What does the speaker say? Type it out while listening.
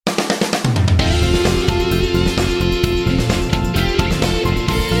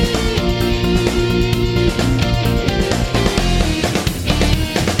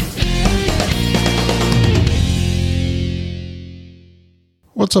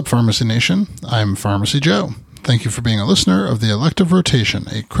What's up, Pharmacy Nation? I'm Pharmacy Joe. Thank you for being a listener of the Elective Rotation,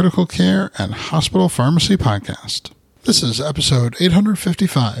 a critical care and hospital pharmacy podcast. This is episode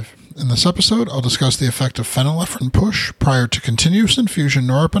 855. In this episode, I'll discuss the effect of phenylephrine push prior to continuous infusion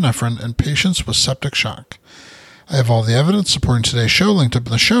norepinephrine in patients with septic shock. I have all the evidence supporting today's show linked up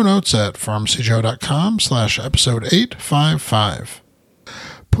in the show notes at pharmacyjoe.com/episode 855.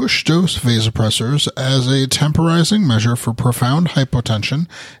 Push-dose vasopressors as a temporizing measure for profound hypotension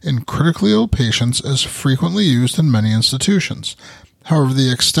in critically ill patients is frequently used in many institutions. However, the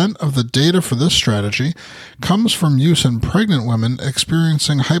extent of the data for this strategy comes from use in pregnant women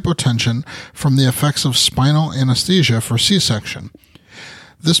experiencing hypotension from the effects of spinal anesthesia for C-section.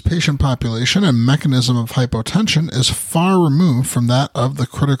 This patient population and mechanism of hypotension is far removed from that of the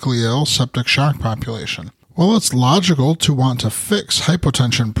critically ill septic shock population. While it's logical to want to fix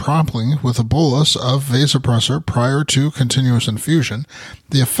hypotension promptly with a bolus of vasopressor prior to continuous infusion,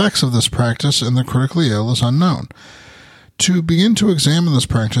 the effects of this practice in the critically ill is unknown. To begin to examine this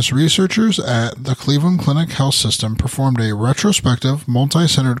practice, researchers at the Cleveland Clinic Health System performed a retrospective,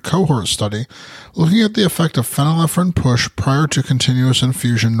 multi-centered cohort study looking at the effect of phenylephrine push prior to continuous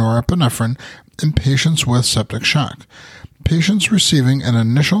infusion norepinephrine in patients with septic shock. Patients receiving an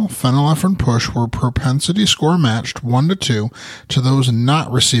initial phenylephrine push were propensity score matched 1 to 2 to those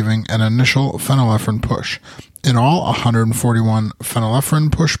not receiving an initial phenylephrine push. In all, 141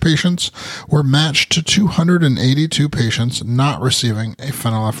 phenylephrine push patients were matched to 282 patients not receiving a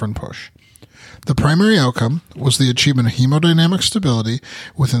phenylephrine push. The primary outcome was the achievement of hemodynamic stability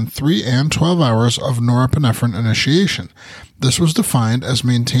within 3 and 12 hours of norepinephrine initiation. This was defined as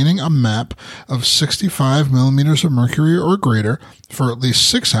maintaining a MAP of 65 millimeters of mercury or greater for at least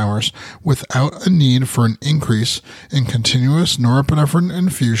 6 hours without a need for an increase in continuous norepinephrine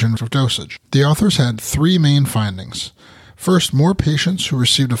infusion dosage. The authors had 3 main findings. First, more patients who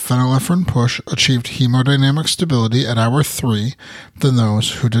received a phenylephrine push achieved hemodynamic stability at hour 3 than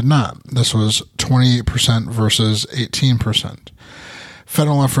those who did not. This was 28% versus 18%.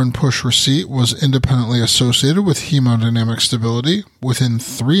 Phenylephrine push receipt was independently associated with hemodynamic stability within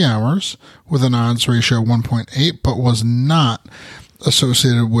 3 hours with an odds ratio of 1.8, but was not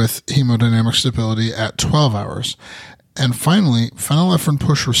associated with hemodynamic stability at 12 hours. And finally, phenylephrine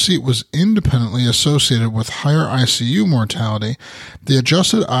push receipt was independently associated with higher ICU mortality. The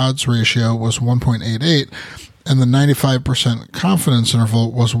adjusted odds ratio was 1.88, and the 95% confidence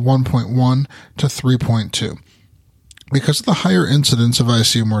interval was 1.1 to 3.2. Because of the higher incidence of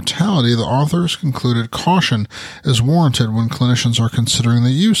ICU mortality, the authors concluded caution is warranted when clinicians are considering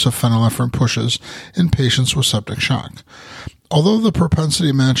the use of phenylephrine pushes in patients with septic shock. Although the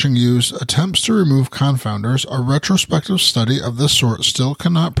propensity matching used attempts to remove confounders, a retrospective study of this sort still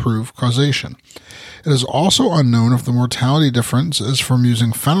cannot prove causation. It is also unknown if the mortality difference is from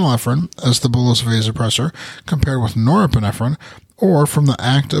using phenylephrine as the bolus vasopressor compared with norepinephrine, or from the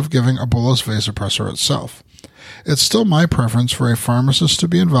act of giving a bolus vasopressor itself. It's still my preference for a pharmacist to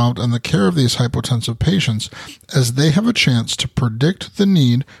be involved in the care of these hypotensive patients, as they have a chance to predict the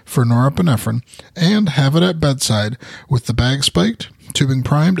need for norepinephrine and have it at bedside with the bag spiked, tubing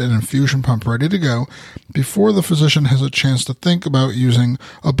primed, and infusion pump ready to go before the physician has a chance to think about using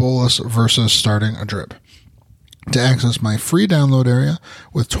a bolus versus starting a drip. To access my free download area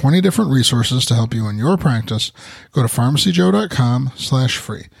with 20 different resources to help you in your practice, go to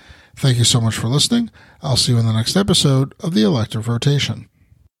pharmacyjoe.com/free. Thank you so much for listening. I'll see you in the next episode of the Elective Rotation.